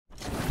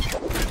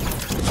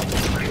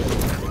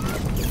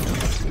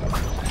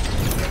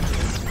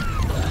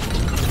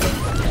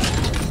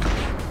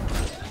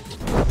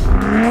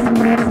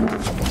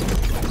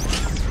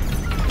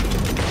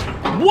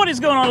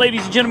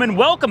ladies and gentlemen,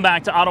 welcome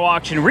back to Auto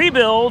Auction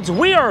Rebuilds.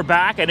 We are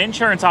back at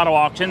Insurance Auto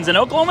Auctions in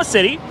Oklahoma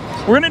City.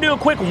 We're going to do a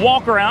quick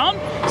walk around.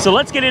 So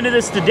let's get into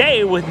this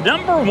today with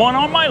number one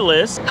on my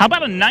list. How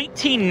about a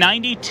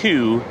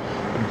 1992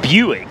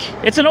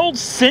 Buick? It's an old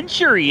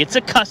Century. It's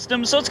a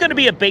custom, so it's going to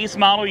be a base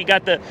model. You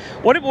got the,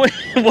 what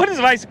does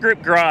Vice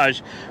Grip Garage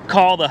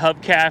call the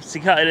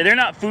hubcaps? They're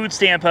not food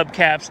stamp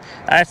hubcaps.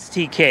 That's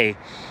TK.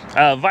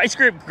 Vice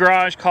Grip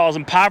Garage calls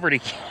them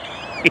poverty.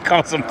 He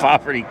calls them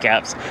poverty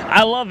caps.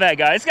 I love that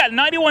guy. It's got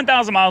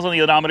 91,000 miles on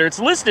the odometer. It's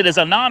listed as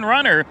a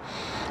non-runner.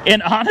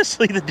 And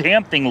honestly, the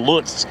damn thing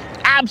looks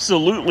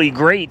absolutely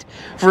great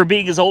for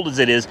being as old as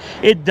it is.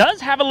 It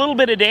does have a little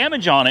bit of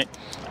damage on it.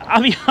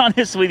 I'll be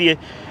honest with you.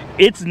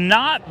 It's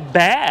not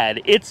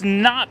bad. It's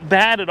not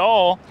bad at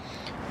all.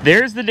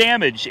 There's the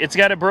damage. It's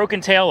got a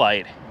broken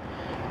taillight.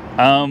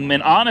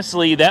 And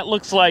honestly, that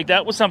looks like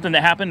that was something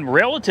that happened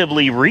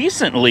relatively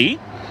recently.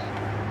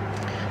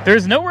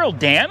 There's no real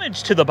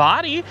damage to the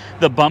body.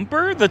 The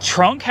bumper, the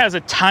trunk has a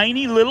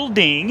tiny little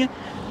ding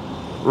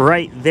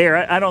right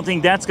there. I don't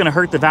think that's going to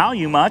hurt the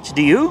value much,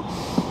 do you?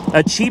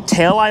 A cheap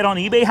taillight on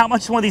eBay? How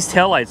much is one of these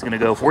taillights going to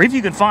go for? If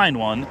you can find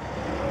one.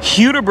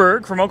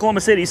 Huderberg from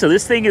Oklahoma City. So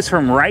this thing is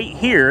from right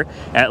here.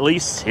 At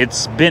least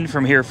it's been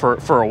from here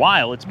for a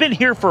while. It's been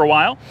here for a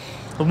while.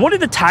 What do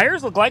the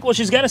tires look like? Well,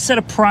 she's got a set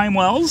of prime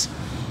wells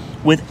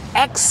with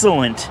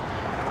excellent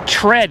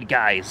tread,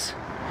 guys.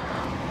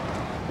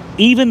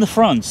 Even the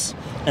fronts,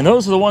 and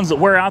those are the ones that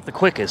wear out the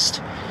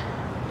quickest.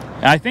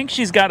 I think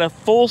she's got a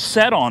full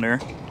set on her.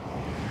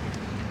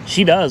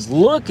 She does.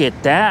 Look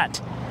at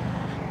that.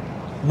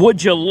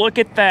 Would you look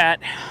at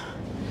that?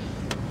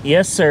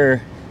 Yes,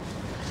 sir.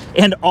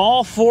 And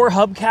all four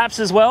hubcaps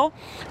as well.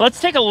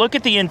 Let's take a look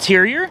at the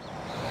interior.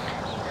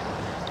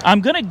 I'm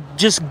gonna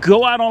just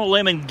go out on a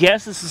limb and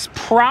guess this is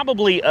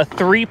probably a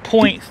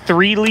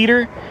 3.3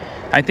 liter.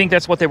 I think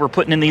that's what they were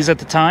putting in these at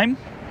the time.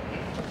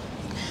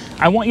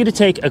 I want you to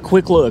take a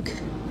quick look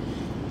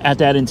at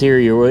that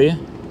interior, will you?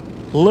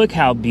 Look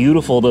how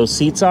beautiful those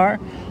seats are.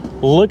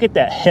 Look at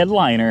that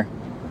headliner.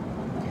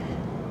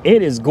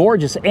 It is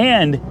gorgeous.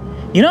 And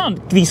you know,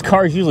 these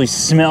cars usually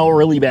smell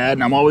really bad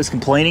and I'm always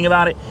complaining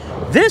about it.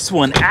 This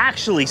one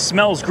actually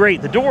smells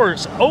great. The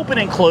doors open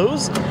and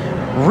close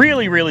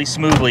really, really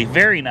smoothly.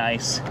 Very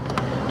nice.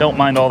 Don't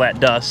mind all that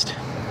dust.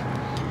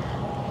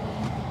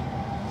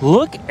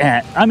 Look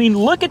at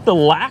the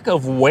lack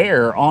of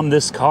wear on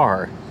this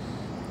car.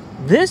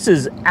 This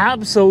is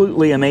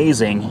absolutely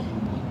amazing.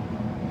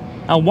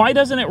 Now, why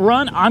doesn't it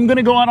run? I'm going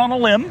to go out on a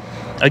limb.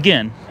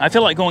 Again, I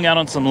feel like going out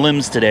on some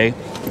limbs today.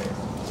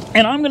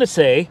 And I'm going to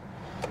say,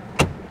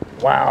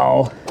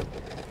 wow.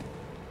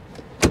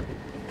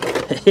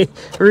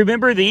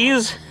 Remember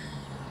these?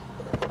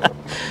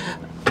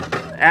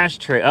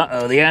 Ashtray.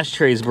 Uh-oh, the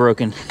ashtray is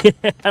broken.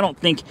 I don't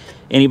think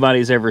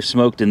anybody's ever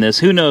smoked in this.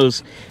 Who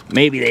knows?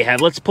 Maybe they have.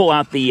 Let's pull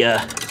out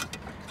the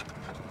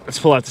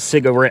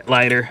cigarette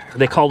lighter.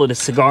 They called it a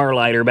cigar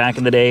lighter back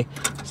in the day.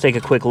 Let's take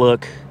a quick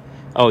look.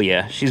 Oh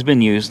yeah, she's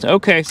been used.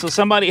 Okay, so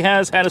somebody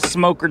has had a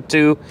smoke or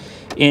two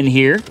in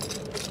here.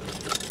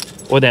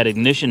 Boy, that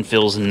ignition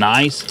feels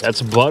nice.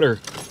 That's butter.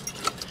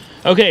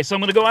 Okay, so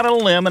I'm gonna go out on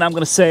a limb and I'm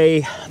gonna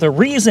say the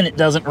reason it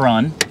doesn't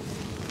run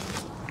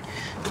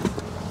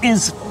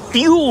is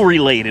fuel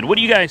related. What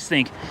do you guys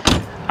think?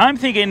 I'm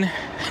thinking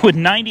with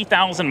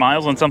 90,000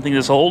 miles on something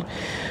this old,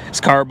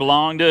 this car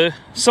belonged to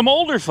some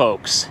older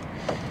folks.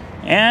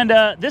 And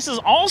this is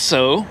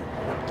also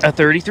a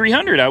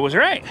 3300. I was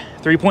right.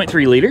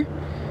 3.3 liter.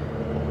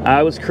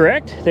 I was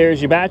correct.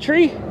 There's your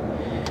battery.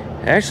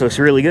 Actually looks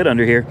really good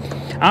under here.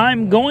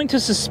 I'm going to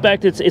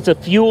suspect it's a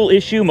fuel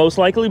issue. Most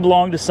likely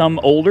belonged to some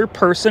older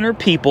person or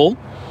people.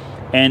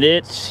 And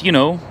it's, you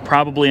know,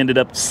 probably ended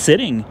up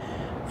sitting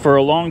for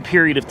a long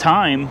period of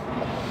time.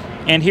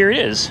 And here it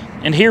is.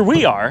 And here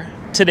we are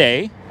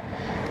today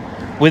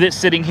with it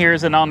sitting here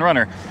as a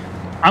non-runner.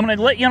 I'm going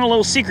to let you on a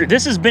little secret.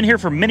 This has been here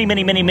for many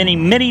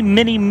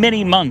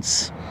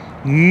months.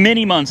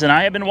 Many months. And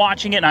I have been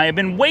watching it and I have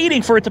been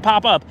waiting for it to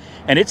pop up.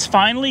 And it's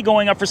finally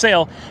going up for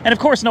sale. And of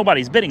course,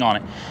 nobody's bidding on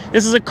it.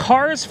 This is a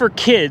Cars for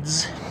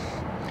Kids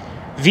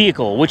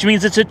vehicle, which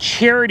means it's a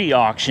charity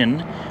auction,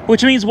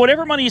 which means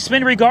whatever money you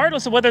spend,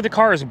 regardless of whether the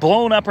car is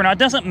blown up or not,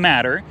 doesn't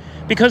matter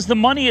because the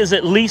money is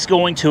at least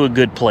going to a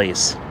good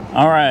place.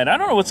 All right. I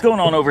don't know what's going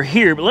on over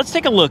here, but let's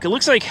take a look. It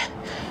looks like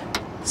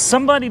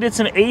somebody did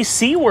some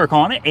AC work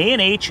on it.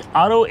 A&H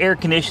Auto Air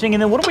Conditioning.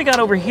 And then what do we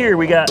got over here?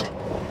 We got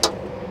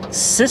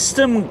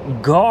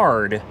System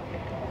Guard.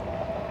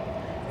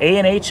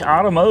 A&H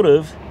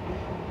Automotive.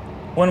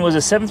 When was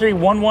it?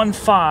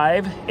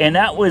 73115. And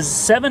that was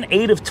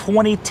 7/8 of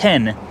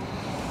 2010.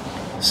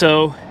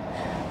 So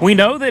we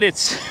know that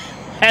it's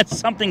had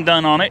something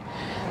done on it.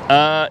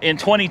 In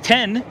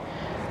 2010,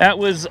 that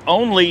was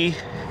only,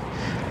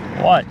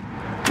 what,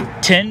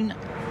 10,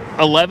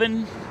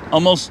 11,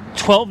 almost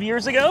 12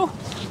 years ago?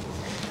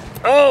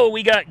 Oh,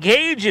 we got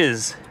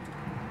gauges.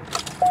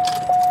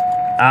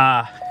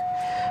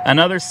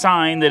 Another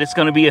sign that it's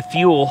going to be a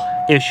fuel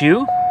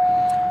issue.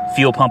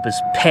 Fuel pump is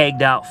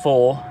pegged out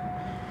full.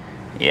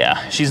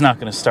 Yeah, she's not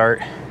gonna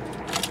start.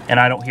 And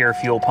I don't hear a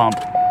fuel pump.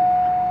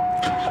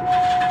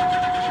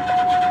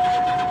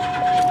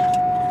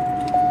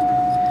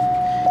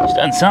 She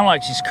doesn't sound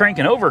like she's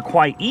cranking over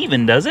quite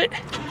even, does it?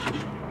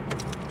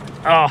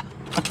 Oh,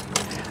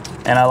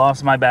 and I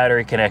lost my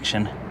battery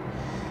connection.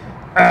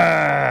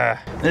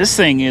 This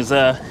thing is,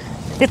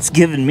 it's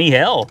giving me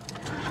hell.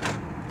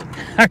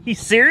 Are you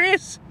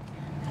serious?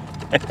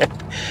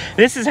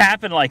 This has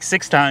happened like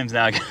 6 times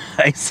now,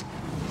 guys.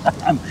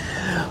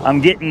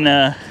 I'm getting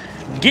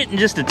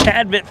just a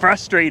tad bit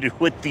frustrated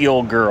with the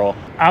old girl.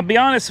 I'll be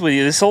honest with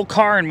you, this old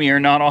car and me are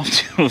not off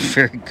to a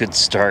very good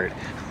start.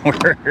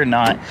 We're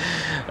not.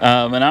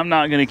 And I'm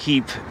not gonna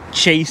keep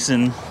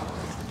chasing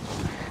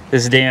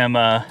this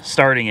damn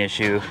starting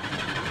issue.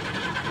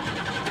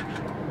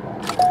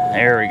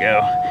 There we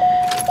go.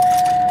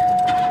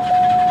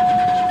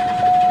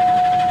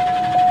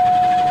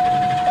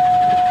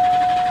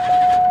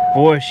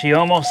 Boy, she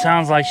almost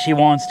sounds like she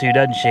wants to,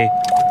 doesn't she?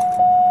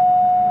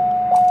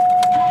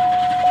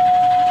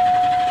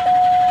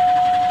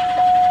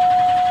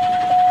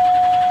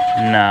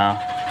 No.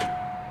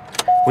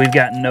 We've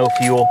got no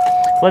fuel.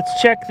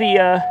 Let's check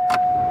the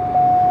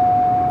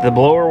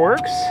blower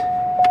works.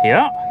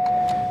 Yeah.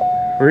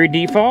 Rear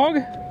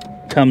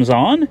defog comes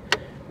on.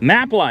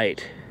 Map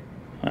light.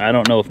 I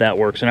don't know if that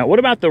works or not. What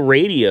about the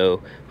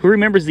radio? Who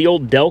remembers the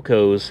old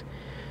Delcos?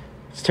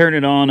 Let's turn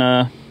it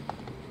on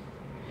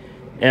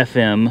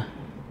FM.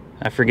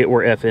 I forget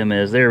where FM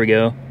is. There we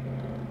go.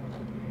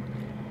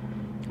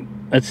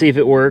 Let's see if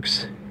it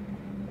works.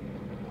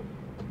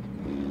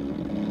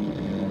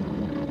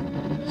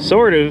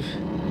 Sort of.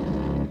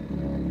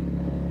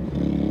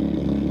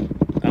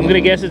 I'm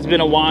gonna guess it's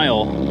been a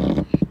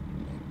while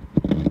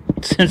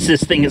since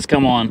this thing has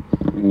come on.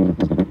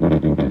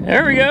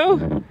 There we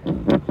go.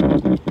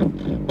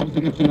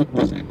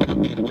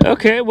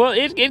 Okay, well,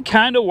 it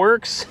kind of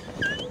works.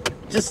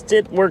 Just,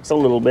 it works a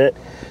little bit.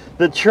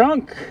 The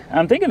trunk,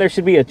 I'm thinking there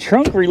should be a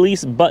trunk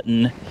release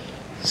button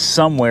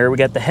somewhere. We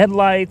got the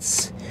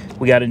headlights,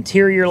 we got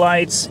interior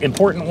lights,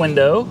 important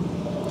window.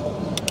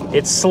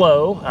 It's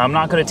slow. I'm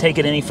not going to take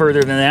it any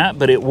further than that,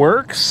 but it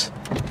works.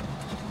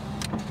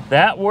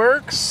 That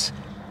works.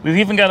 We've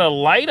even got a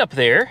light up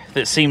there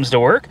that seems to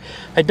work.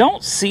 I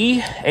don't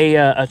see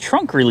a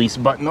trunk release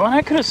button, though.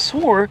 I could have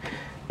swore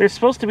there's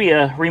supposed to be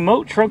a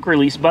remote trunk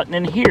release button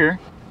in here,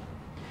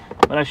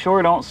 but I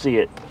sure don't see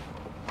it.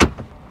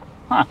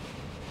 Huh.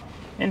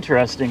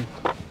 Interesting.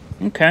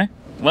 Okay.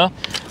 Well,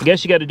 I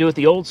guess you got to do it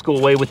the old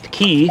school way with the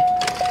key.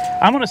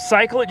 I'm going to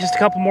cycle it just a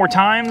couple more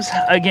times.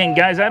 Again,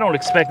 guys, I don't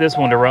expect this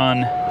one to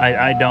run.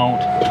 I don't.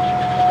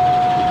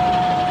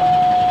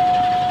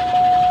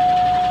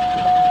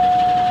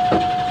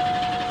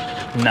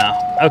 No.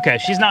 Okay,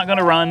 she's not going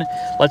to run.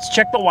 Let's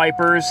check the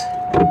wipers.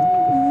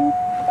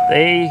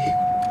 They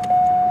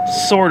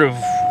sort of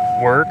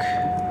work.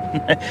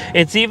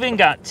 It's even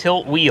got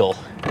tilt wheel.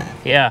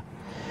 Yeah.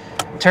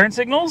 Turn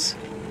signals?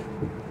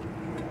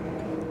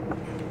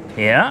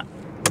 Yeah.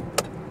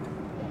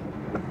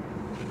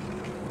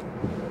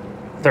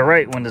 The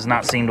right one does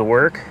not seem to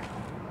work.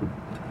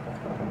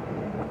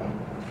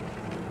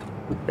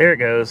 There it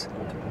goes.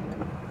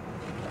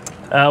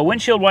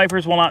 Windshield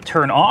wipers will not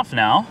turn off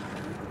now.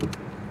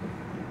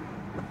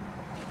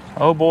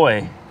 Oh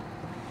boy.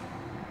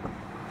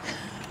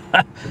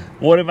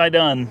 What have I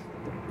done?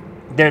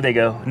 There they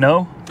go.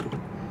 No?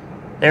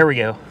 There we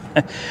go.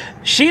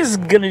 She's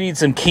gonna need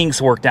some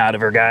kinks worked out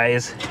of her,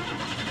 guys.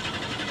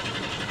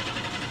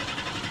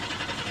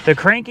 The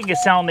cranking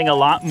is sounding a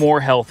lot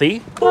more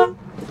healthy.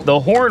 The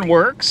horn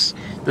works.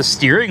 The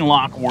steering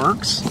lock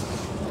works.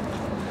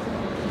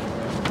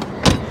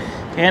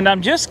 And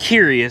I'm just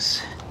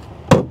curious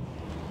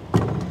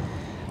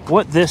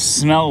what this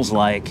smells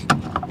like.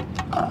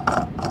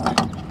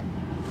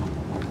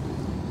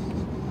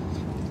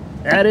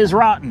 That is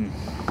rotten.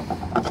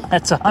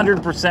 That's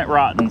 100%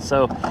 rotten.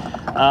 So,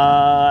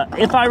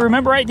 if I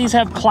remember right, these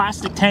have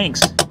plastic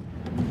tanks.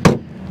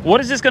 What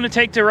is this going to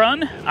take to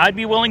run? I'd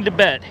be willing to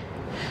bet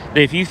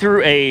that if you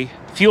threw a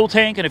fuel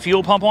tank and a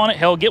fuel pump on it,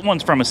 hell, get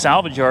ones from a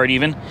salvage yard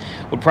even,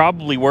 would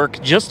probably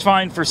work just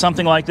fine for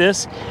something like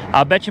this.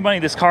 I'll bet you money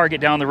this car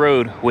get down the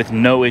road with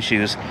no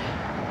issues.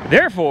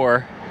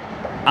 Therefore,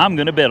 I'm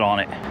gonna bet on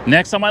it.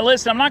 Next on my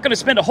list, I'm not gonna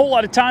spend a whole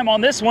lot of time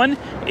on this one,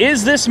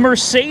 is this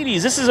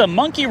Mercedes. This is a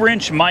Monkey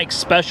Wrench Mike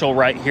special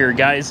right here,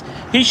 guys.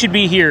 He should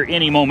be here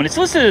any moment. It's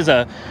listed as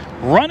a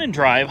run and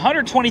drive,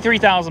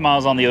 123,000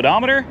 miles on the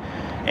odometer,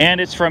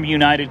 and it's from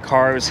United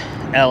Cars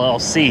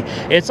LLC.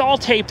 It's all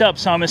taped up,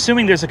 so I'm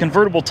assuming there's a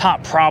convertible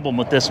top problem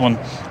with this one.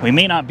 We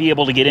may not be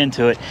able to get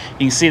into it.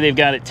 You can see they've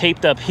got it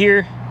taped up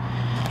here.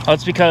 Oh,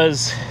 it's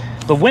because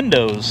the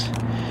windows,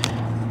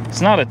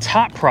 it's not a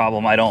top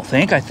problem, I don't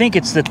think. I think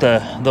it's that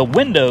the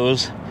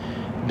windows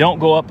don't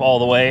go up all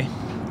the way.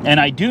 And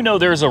I do know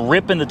there's a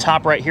rip in the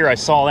top right here. I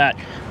saw that.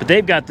 But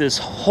they've got this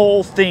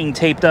whole thing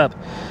taped up.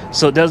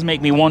 So it does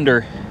make me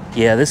wonder,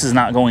 yeah, this is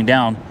not going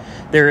down.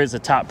 There is a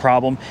top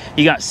problem.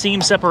 You got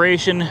seam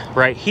separation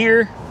right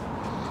here.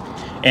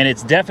 And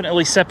it's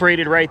definitely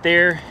separated right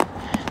there.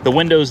 The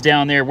windows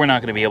down there, we're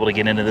not going to be able to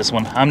get into this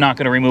one. I'm not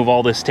going to remove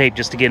all this tape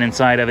just to get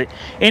inside of it.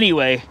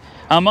 Anyway,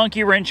 a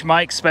monkey wrench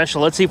Mike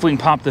special. Let's see if we can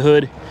pop the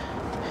hood.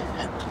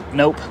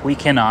 Nope, we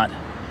cannot.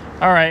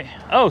 All right.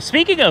 Oh,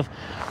 speaking of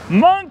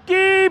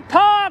monkey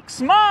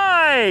pox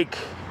Mike,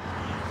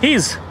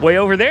 he's way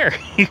over there.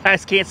 You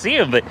guys can't see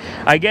him, but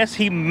I guess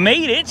he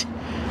made it.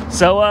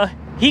 So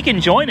he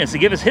can join us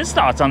and give us his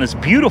thoughts on this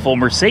beautiful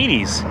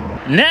Mercedes.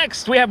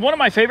 Next, we have one of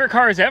my favorite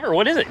cars ever.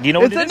 What is it? Do you know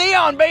what it is? It's a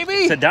Neon, baby.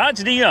 It's a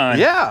Dodge Neon.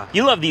 Yeah.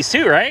 You love these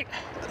too, right?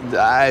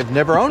 I've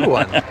never owned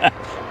one.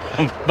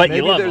 But maybe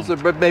you love them.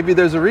 But maybe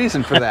there's a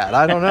reason for that.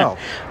 I don't know.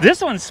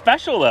 This one's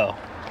special, though.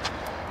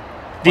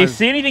 Do you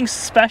see anything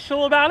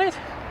special about it?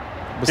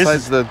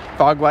 Besides the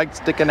fog light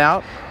sticking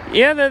out?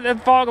 Yeah, the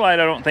fog light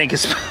I don't think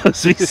is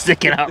supposed to be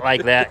sticking out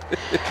like that.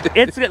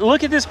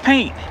 Look at this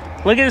paint.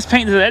 Look at this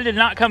paint. That did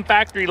not come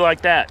factory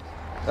like that.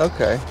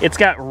 Okay. It's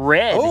got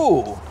red.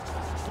 Oh.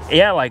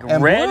 Yeah, like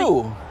and red.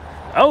 Blue.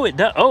 Oh, it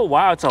does. Oh,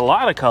 wow. It's a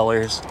lot of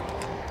colors.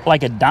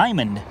 Like a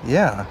diamond.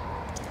 Yeah.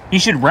 You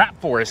should rap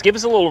for us. Give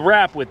us a little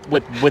rap with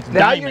now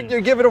diamond.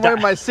 You're giving away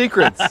my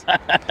secrets.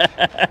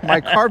 My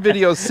car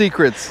video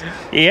secrets.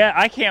 Yeah,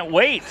 I can't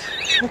wait.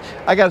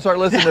 I got to start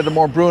listening to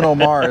more Bruno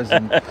Mars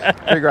and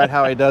figure out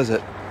how he does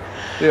it.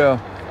 Yeah.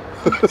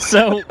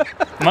 So,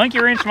 Monkey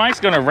Wrench Mike's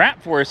going to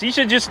rap for us. You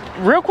should just,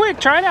 real quick,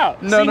 try it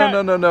out. No.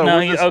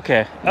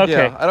 Okay.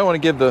 Yeah, I don't want to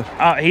give the...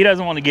 he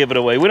doesn't want to give it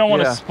away. We don't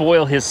want to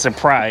spoil his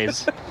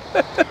surprise.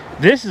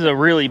 This is a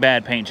really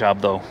bad paint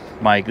job, though,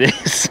 Mike.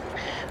 This,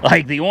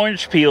 like, the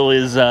orange peel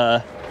is,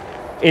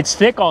 it's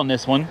thick on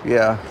this one.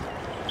 Yeah.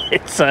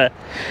 It's,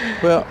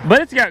 well,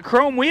 but it's got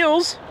chrome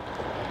wheels.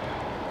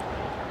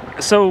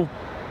 So,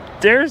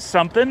 there's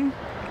something.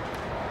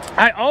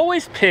 I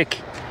always pick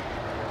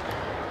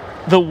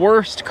the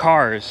worst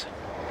cars.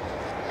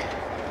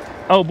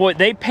 Oh boy,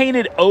 they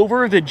painted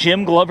over the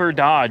Jim Glover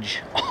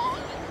Dodge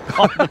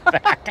on the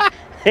back.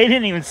 They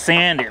didn't even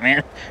sand it,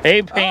 man.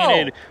 They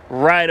painted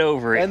right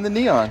over it. And the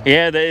neon.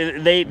 Yeah,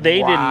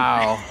 they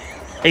wow.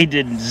 didn't. They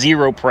did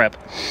zero prep.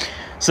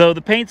 So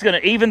the paint's gonna,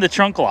 even the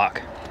trunk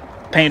lock,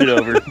 painted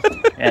over.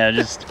 Yeah,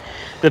 just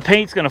the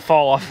paint's gonna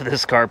fall off of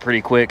this car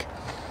pretty quick.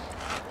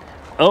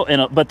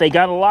 Oh, but they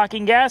got a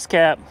locking gas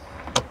cap.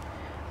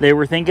 They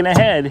were thinking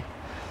ahead.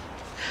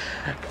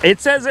 It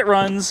says it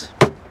runs.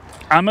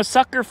 I'm a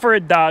sucker for a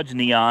Dodge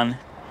Neon.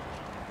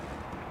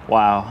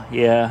 Wow,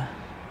 yeah.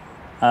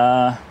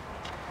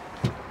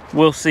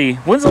 We'll see.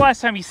 When's the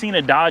last time you seen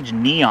a Dodge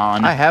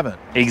Neon? I haven't.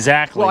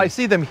 Exactly. Well, I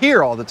see them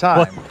here all the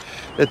time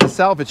at the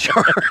salvage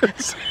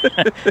yards.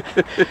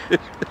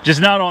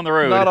 Just not on the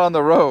road. Not on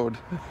the road.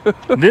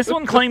 This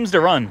one claims to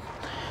run.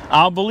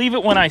 I'll believe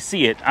it when I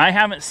see it. I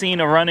haven't seen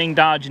a running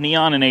Dodge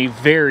Neon in a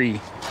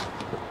very,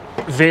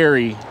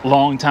 very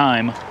long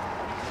time.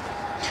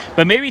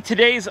 But maybe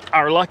today's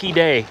our lucky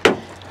day.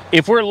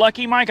 If we're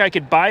lucky, Mike, I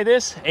could buy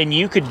this and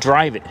you could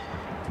drive it.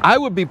 I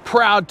would be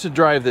proud to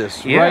drive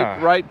this.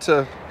 Yeah. Right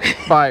to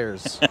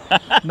buyers.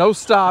 No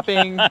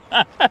stopping. No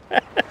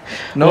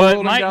well, it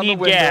rolling might down need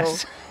the window.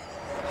 gas.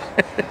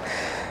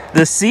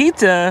 The seat,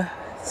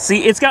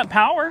 see, it's got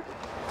power.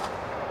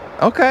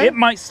 Okay. It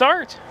might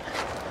start.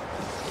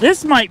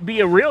 This might be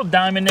a real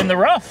diamond in the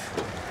rough.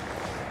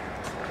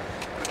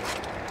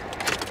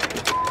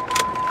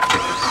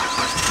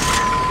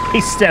 He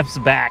steps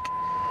back.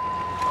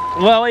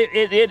 Well,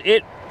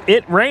 it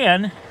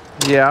ran.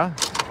 Yeah.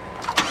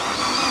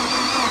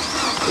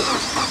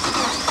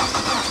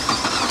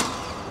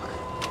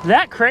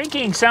 That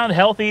cranking sound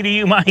healthy to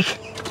you, Mike?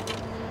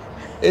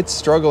 It's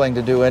struggling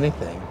to do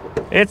anything.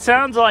 It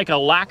sounds like a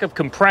lack of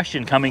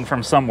compression coming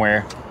from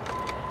somewhere.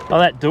 Oh,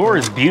 that door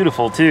is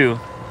beautiful too.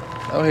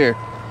 Oh, here.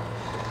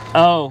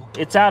 Oh,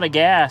 it's out of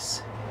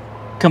gas.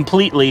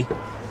 Completely.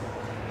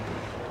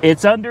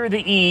 It's under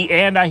the E,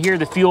 and I hear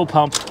the fuel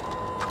pump.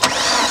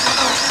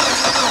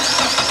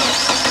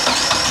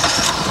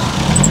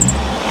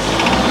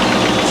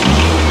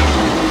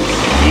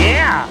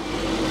 Yeah!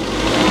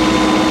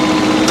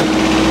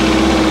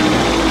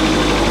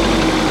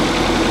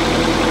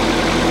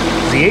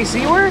 Does the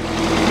AC work?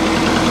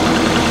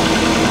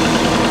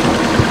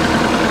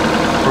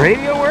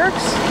 Radio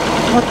works?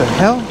 What the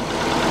hell?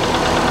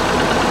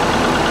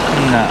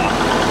 No.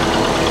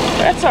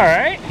 That's all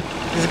right.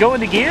 Does it go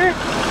into gear?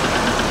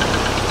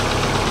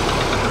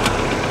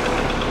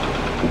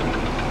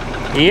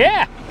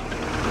 Yeah.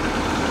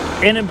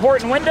 An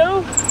important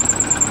window?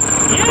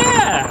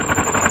 Yeah.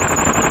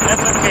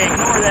 That's okay.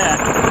 Ignore that.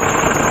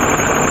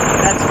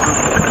 That's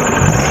fine.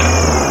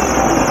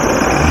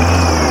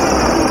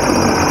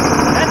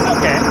 That's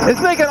okay.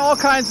 It's making all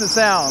kinds of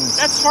sounds.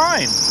 That's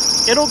fine.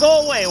 It'll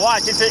go away.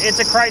 Watch. It's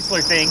a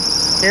Chrysler thing.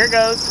 Here it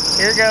goes.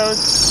 Here it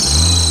goes.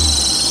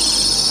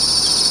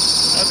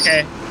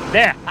 Okay.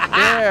 There.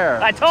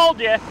 There. I told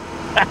you.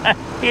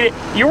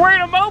 You're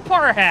wearing a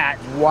Mopar hat.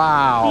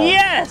 Wow.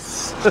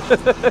 Yes.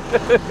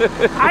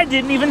 I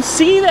didn't even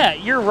see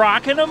that. You're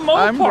rocking a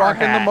Mopar I'm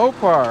rocking hat. the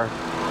Mopar.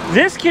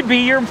 This could be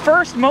your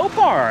first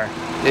Mopar.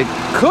 It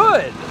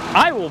could.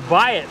 I will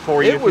buy it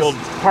for you if you'll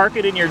park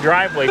it in your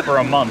driveway for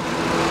a month.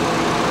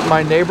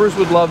 My neighbors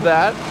would love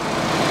that.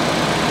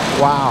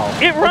 Wow.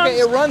 It runs. Okay,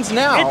 it runs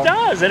now. It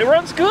does, and it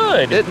runs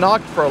good. It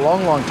knocked for a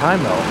long, long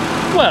time though.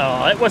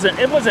 Well, it wasn't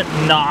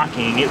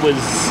knocking. It was,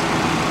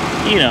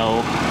 you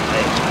know,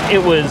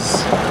 it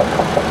was.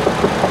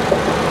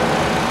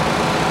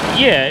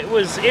 Yeah, it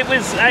was.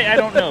 I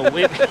don't know.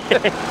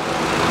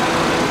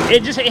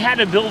 It had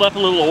to build up a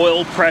little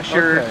oil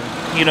pressure.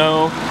 Okay. You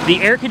know,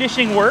 the air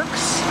conditioning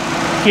works.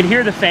 You can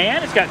hear the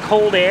fan. It's got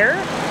cold air.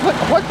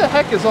 What the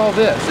heck is all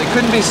this? It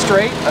couldn't be a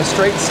straight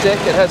stick.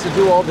 It has to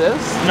do all this?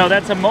 No,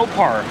 that's a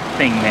Mopar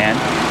thing, man.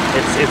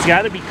 It's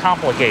got to be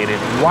complicated.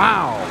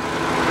 Wow.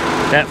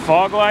 That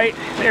fog light.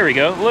 There we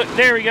go. Look,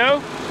 there we go.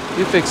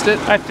 You fixed it?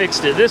 I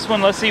fixed it. This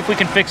one, let's see if we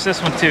can fix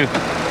this one too.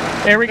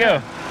 There we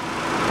go.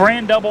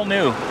 Brand double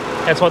new.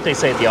 That's what they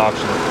say at the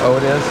auction. Oh,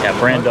 it is? Yeah,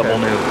 brand double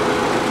new.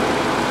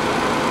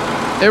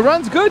 It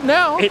runs good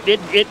now.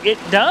 It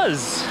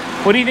does.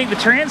 What do you think the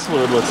trans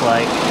fluid looks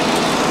like?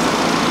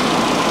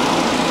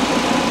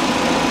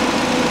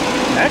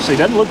 Actually,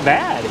 doesn't look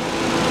bad.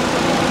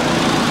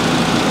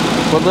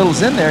 What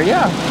little's in there?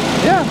 Yeah.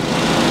 Yeah.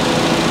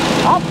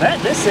 I'll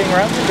bet this thing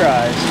runs and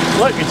drives.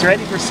 Look, it's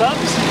ready for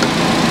subs.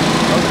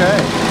 Okay.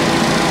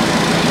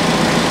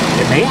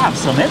 It may have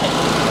some in it.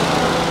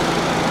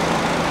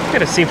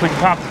 Gotta see if we can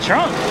pop the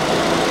trunk.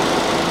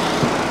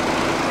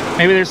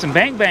 Maybe there's some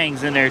bang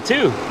bangs in there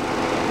too.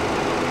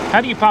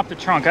 How do you pop the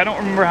trunk? I don't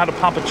remember how to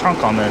pop a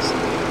trunk on this.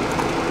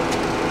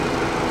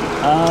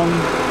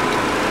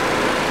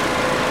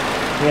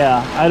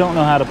 Yeah, I don't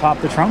know how to pop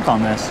the trunk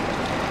on this.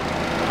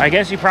 I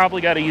guess you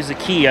probably got to use a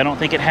key. I don't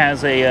think it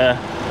has a.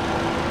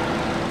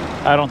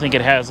 I don't think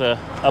it has a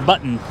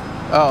button.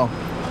 Oh.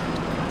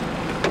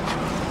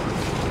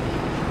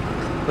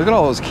 Look at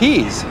all those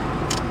keys.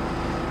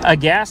 A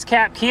gas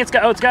cap key. It's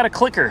got a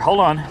clicker. Hold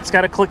on. It's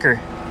got a clicker.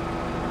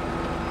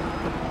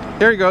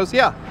 There he goes.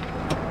 Yeah.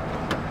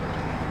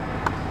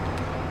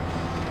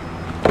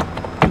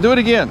 Do it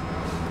again.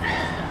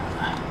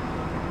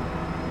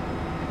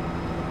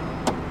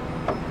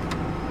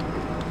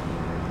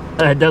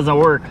 It doesn't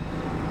work.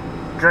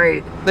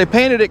 Great. They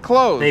painted it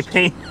closed.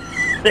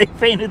 They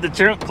painted the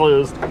trunk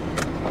closed.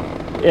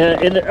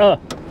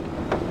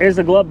 Here's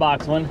the glove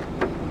box one.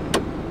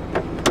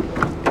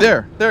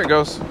 There it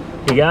goes.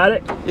 You got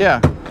it? Yeah.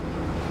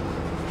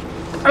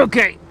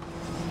 Okay.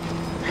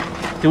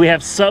 Do we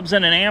have subs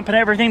and an amp and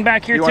everything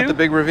back here too? You want the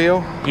big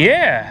reveal?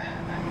 Yeah.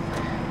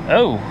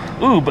 Oh,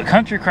 ooh, but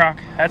Country Crock,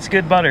 that's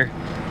good butter.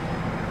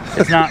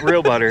 It's not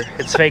real butter,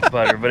 it's fake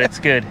butter, but it's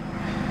good.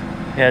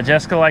 Yeah,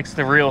 Jessica likes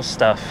the real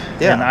stuff.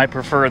 Yeah. And I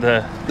prefer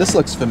the... This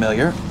looks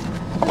familiar.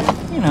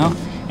 You know,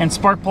 and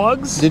spark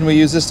plugs. Didn't we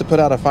use this to put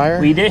out a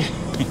fire? We did.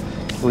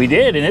 We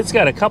did, and it's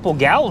got a couple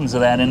gallons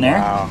of that in there.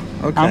 Wow,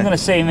 okay. I'm gonna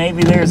say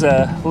maybe there's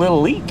a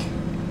little leak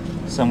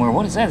somewhere.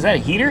 What is that? Is that a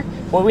heater?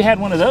 Well, we had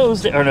one of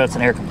those. Or no, it's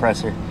an air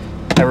compressor.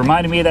 That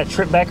reminded me of that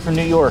trip back from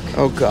New York.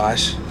 Oh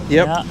gosh.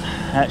 Yep. Yeah,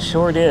 that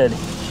sure did.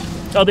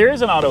 Oh, there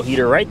is an auto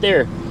heater right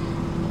there.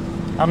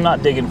 I'm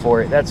not digging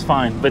for it. That's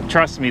fine. But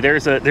trust me,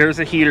 there's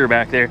a heater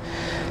back there.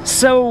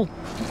 So,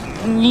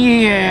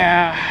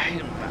 yeah,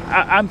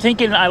 I'm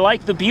thinking I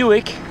like the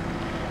Buick.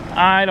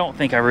 I don't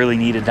think I really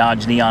need a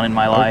Dodge Neon in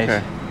my life.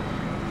 Okay.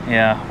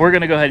 Yeah, we're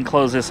gonna go ahead and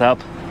close this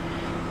up,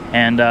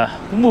 and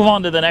we'll move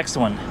on to the next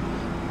one.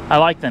 I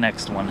like the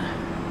next one.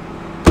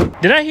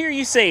 Did I hear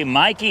you say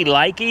Mikey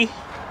Likey?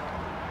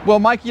 Well,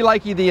 Mikey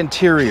Likey the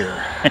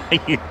interior.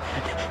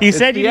 You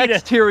said you the need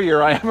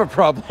exterior. I have a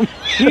problem.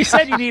 You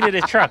said you needed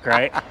a truck,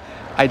 right?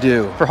 I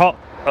do. For haul.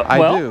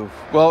 I do.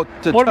 Well,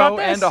 to tow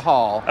and to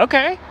haul.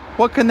 Okay.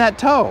 What can that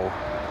tow?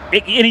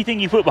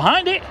 Anything you put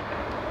behind it.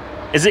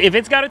 If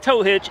it's got a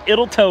tow hitch,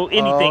 it'll tow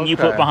anything you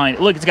put behind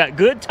it. Look, it's got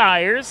good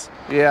tires.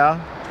 Yeah.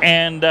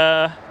 And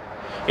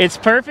it's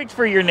perfect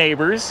for your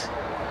neighbors.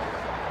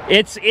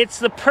 It's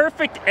the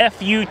perfect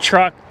FU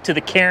truck to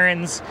the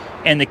Karens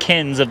and the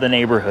Kens of the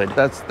neighborhood.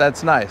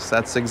 That's nice.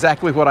 That's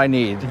exactly what I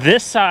need.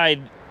 This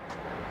side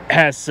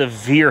has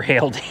severe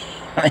hail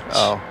damage.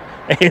 Oh.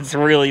 It's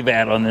really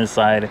bad on this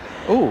side.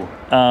 Ooh.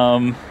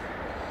 Yeah.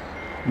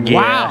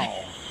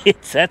 Wow.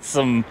 That's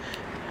some...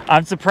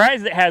 I'm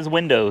surprised it has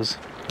windows.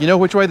 You know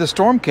which way the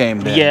storm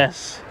came then?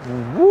 Yes.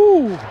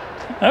 Woo.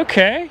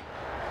 Okay.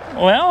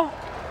 Well,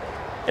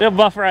 it'll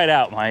buff right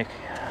out, Mike.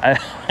 I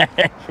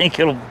think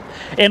it'll...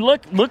 And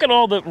look at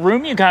all the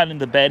room you got in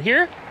the bed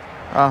here.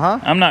 Uh-huh.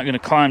 I'm not going to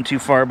climb too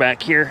far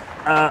back here.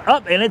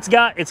 Up, and it's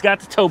got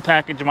the tow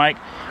package, Mike.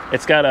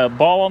 It's got a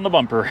ball on the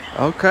bumper.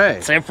 Okay.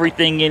 It's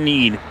everything you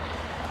need.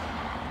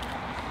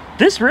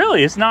 This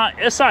really is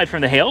not, aside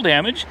from the hail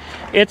damage,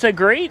 it's a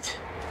great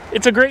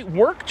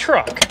work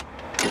truck.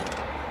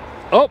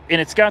 Oh, and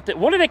it's got the,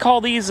 what do they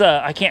call these?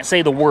 I can't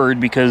say the word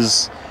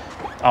because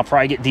I'll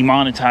probably get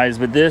demonetized,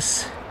 but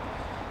this,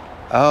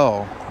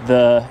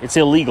 it's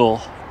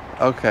illegal.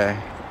 Okay.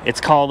 It's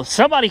called,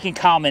 somebody can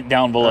comment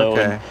down below,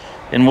 okay,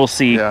 and we'll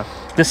see. Yeah.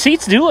 The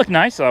seats do look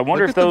nice, so I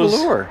wonder if those, the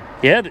velour.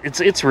 Yeah,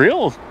 it's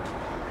real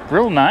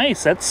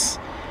nice. That's,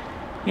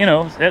 you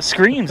know, that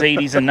screams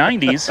 80s and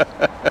 90s.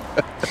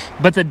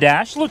 But the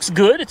dash looks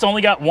good. It's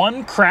only got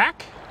one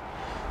crack.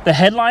 The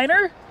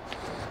headliner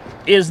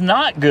is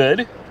not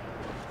good.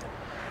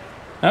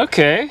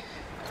 Okay.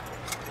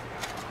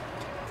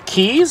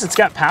 Keys, it's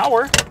got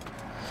power.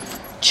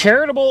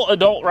 Charitable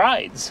adult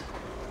rides.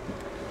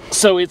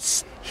 So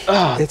it's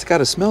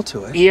got a smell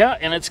to it. yeah,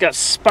 and it's got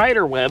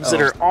spider webs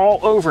that are all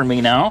over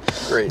me now.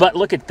 Great. But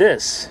look at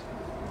this.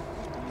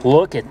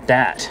 Look at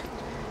that.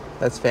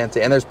 That's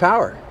fancy. And there's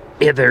power.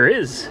 Yeah, there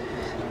is.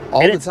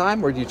 All And the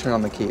time, or do you turn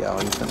on the key? Oh,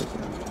 you turn the key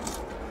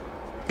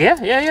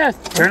on. Yeah.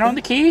 Turn on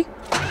the key.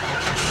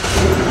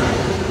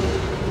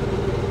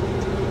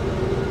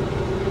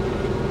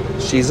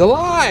 She's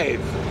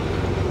alive.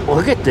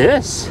 Look at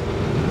this.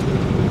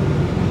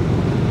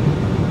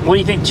 What do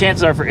you think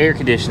chances are for air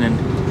conditioning?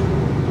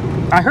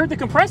 I heard the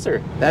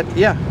compressor. That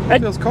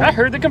feels cold. I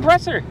heard the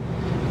compressor.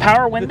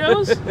 Power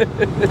windows?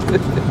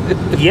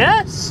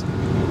 Yes.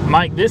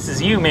 Mike, this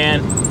is you,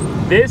 man.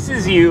 This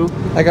is you.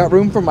 I got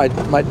room for my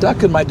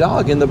duck and my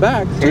dog in the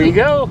back. Here you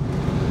go.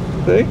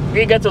 See?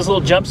 You got those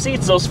little jump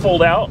seats. Those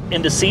fold out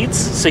into seats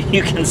so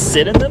you can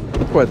sit in them.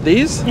 What,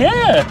 these?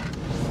 Yeah.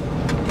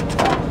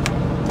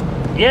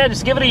 Yeah,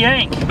 just give it a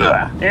yank.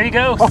 There you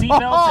go. Seatbelts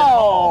and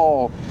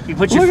all. You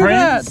put your Look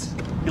at friends.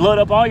 You load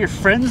up all your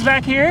friends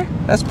back here.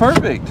 That's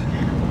perfect.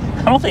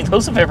 I don't think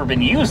those have ever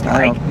been used,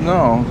 Mike.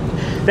 No.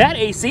 That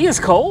AC is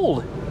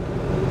cold.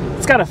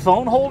 It's got a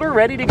phone holder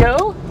ready to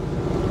go.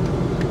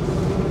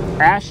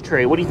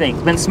 Ashtray, what do you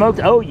think? Been smoked?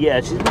 Oh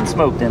yeah, she's been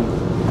smoked in.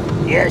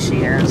 Yeah, she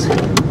has.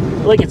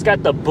 Look, it's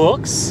got the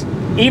books.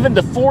 Even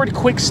the Ford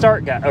Quick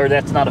Start guy, or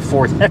that's not a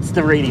Ford, that's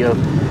the radio.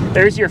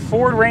 There's your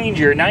Ford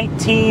Ranger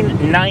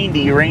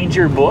 1990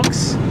 Ranger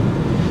books.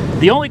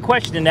 The only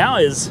question now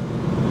is,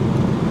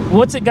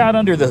 what's it got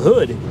under the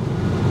hood?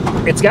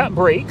 It's got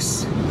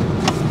brakes.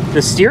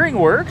 The steering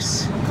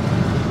works.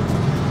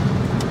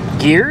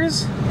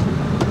 Gears.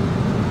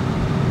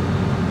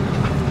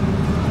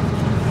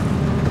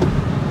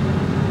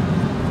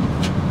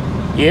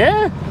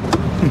 Yeah.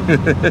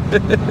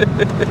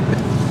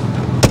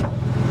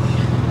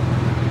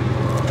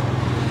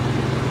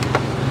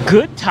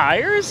 Good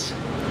tires.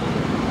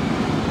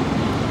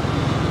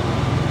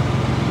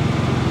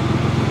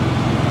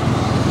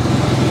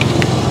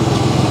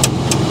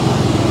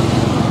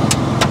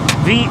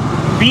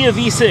 Be a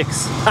V6.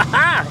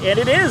 Haha, and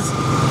it is.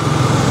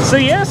 So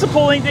yeah, so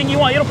pull anything you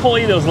want. You don't pull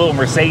any of those little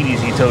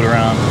Mercedes you towed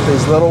around.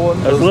 These little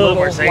ones? Those little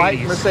light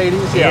Mercedes.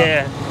 Mercedes?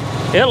 Yeah.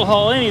 It'll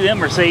haul any of them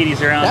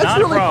Mercedes around. That's not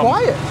really a problem.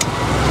 quiet.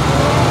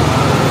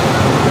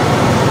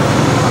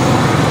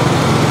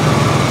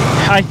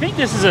 I think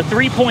this is a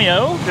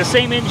 3.0, the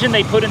same engine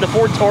they put in the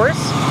Ford Taurus.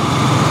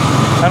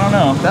 I don't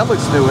know. That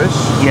looks newish.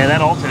 Yeah,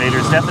 that alternator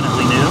is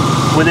definitely new.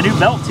 With a new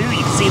belt too,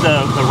 you can see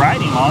the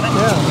writing on it.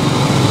 Yeah.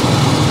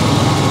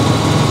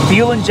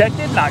 Fuel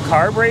injected, not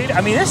carbureted.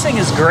 I mean, this thing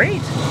is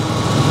great.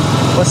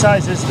 What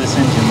size is this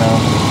engine though?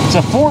 It's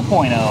a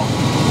 4.0.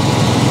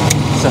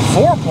 It's a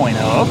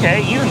 4.0,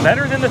 okay, even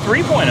better than the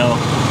 3.0.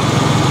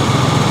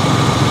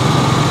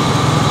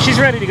 She's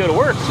ready to go to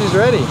work. She's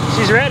ready.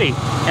 She's ready.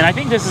 And I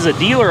think this is a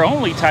dealer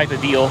only type of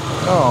deal.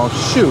 Oh,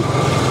 shoot.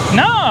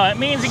 No, it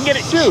means you can get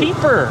it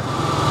cheaper.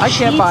 I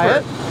can't buy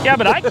it. Yeah,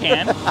 but I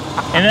can.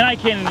 And then I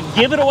can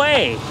give it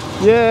away.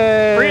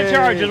 Yay. Free of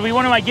charge. It'll be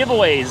one of my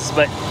giveaways,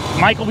 but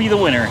Mike will be the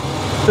winner.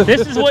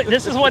 This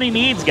is what he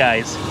needs,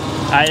 guys.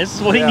 This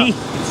is what he needs.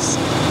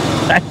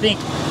 I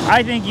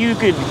think you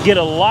could get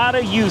a lot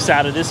of use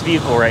out of this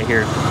vehicle right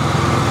here.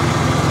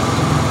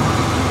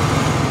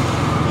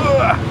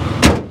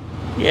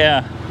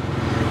 Yeah.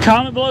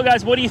 Comment below,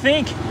 guys. What do you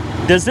think?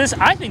 Does this?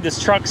 I think this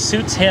truck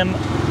suits him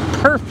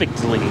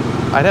perfectly.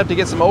 I'd have to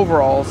get some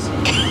overalls.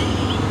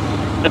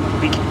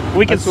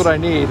 That's what I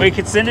need. We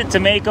could send it to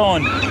Mako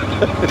and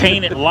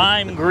paint it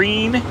lime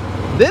green.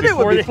 Then it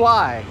would be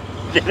fly.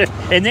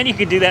 And then you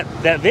could do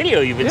that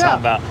video you've been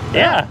talking about.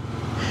 Yeah.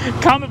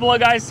 Comment below,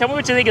 guys. Tell me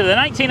what you think of the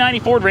 1990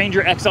 Ford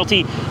Ranger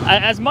XLT.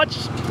 As much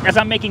as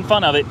I'm making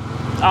fun of it,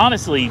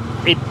 honestly,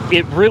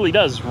 it really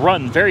does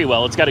run very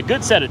well. It's got a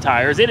good set of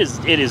tires. It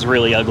is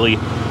really ugly,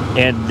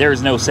 and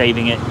there's no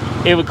saving it.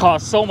 It would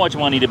cost so much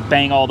money to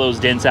bang all those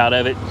dents out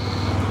of it.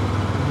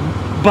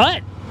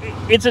 But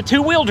it's a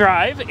two-wheel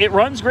drive. It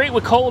runs great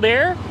with cold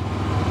air.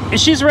 And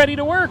she's ready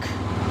to work.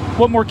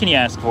 What more can you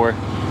ask for?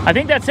 I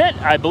think that's it.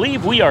 I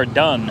believe we are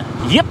done.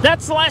 Yep,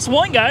 that's the last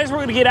one, guys. We're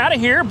going to get out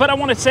of here, but I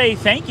want to say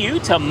thank you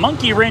to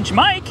Monkey Wrench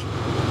Mike.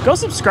 Go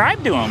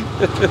subscribe to him.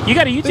 You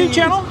got a YouTube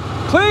channel?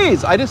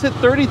 Please. I just hit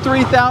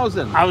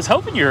 33,000. I was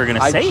hoping you were going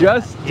to say I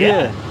just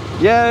did.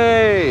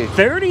 Yay.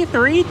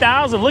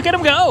 33,000. Look at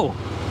him go.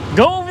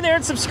 Go over there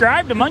and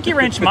subscribe to Monkey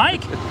Wrench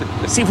Mike.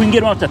 See if we can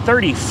get him up to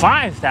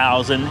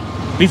 35,000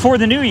 before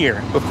the new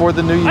year. Before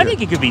the new year. I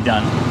think it could be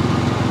done.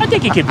 I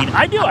think it could be.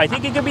 I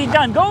think it could be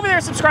done. Go over there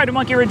and subscribe to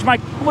Monkey Wrench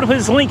Mike. I'm going to put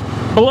his link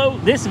below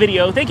this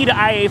video. Thank you to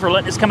IAA for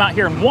letting us come out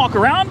here and walk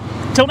around.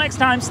 Until next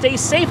time, stay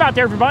safe out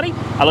there, everybody.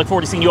 I look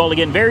forward to seeing you all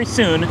again very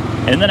soon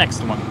in the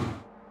next one.